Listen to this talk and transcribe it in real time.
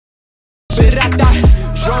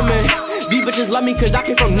Drumming, these bitches love me cause I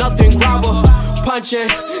came from nothing. Grabber, punching,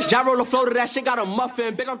 gyro the flow to that shit got a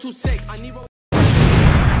muffin. Big, I'm too sick, I need.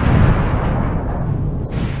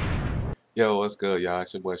 Yo, what's good, y'all?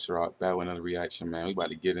 It's your boy CirocisLive, back with another reaction, man. We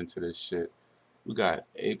about to get into this shit. We got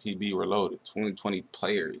APB Reloaded, 2020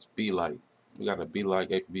 players, be like. We got a be like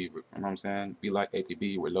APB, you know what I'm saying? Be like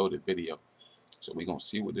APB Reloaded video. So we gonna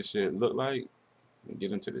see what this shit look like and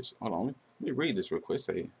get into this. Hold on, let me read this real quick.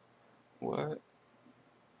 Say, what?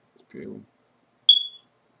 It's beautiful.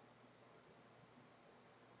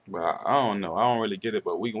 But I don't know. I don't really get it,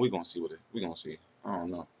 but we gonna see what we gonna see. I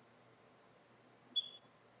don't know.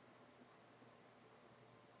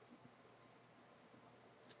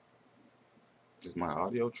 Is my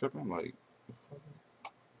audio tripping? Like, the fuck?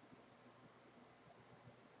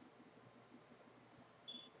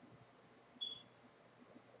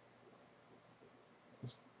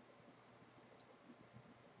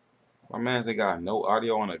 My man's ain't got no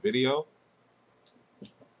audio on a video.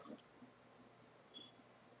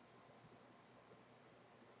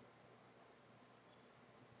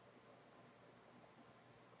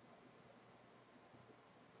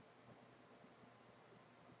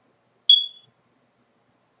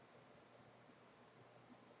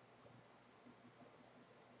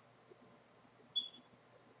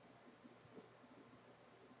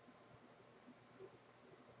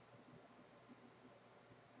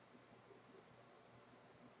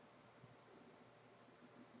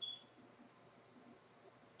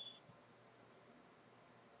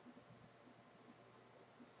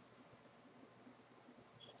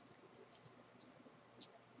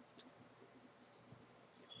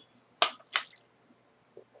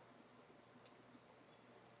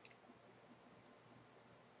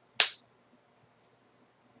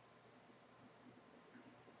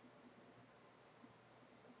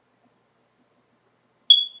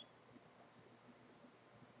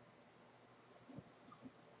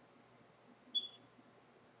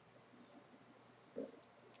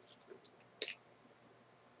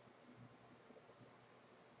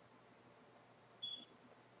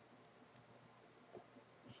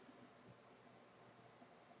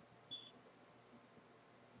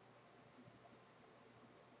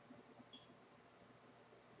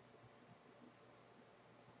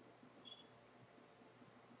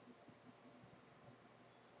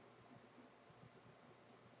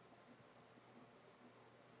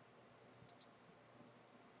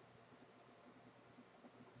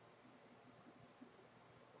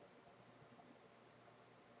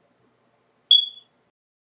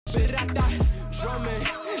 Drumming,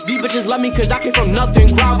 these bitches love me cause I came from nothing.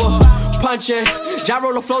 Grabber, punching,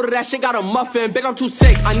 gyro the flow to that shit got a muffin. Big, I'm too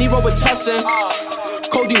sick, I need Robitussin.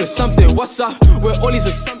 Codeine or something, what's up with all these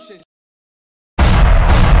assumptions?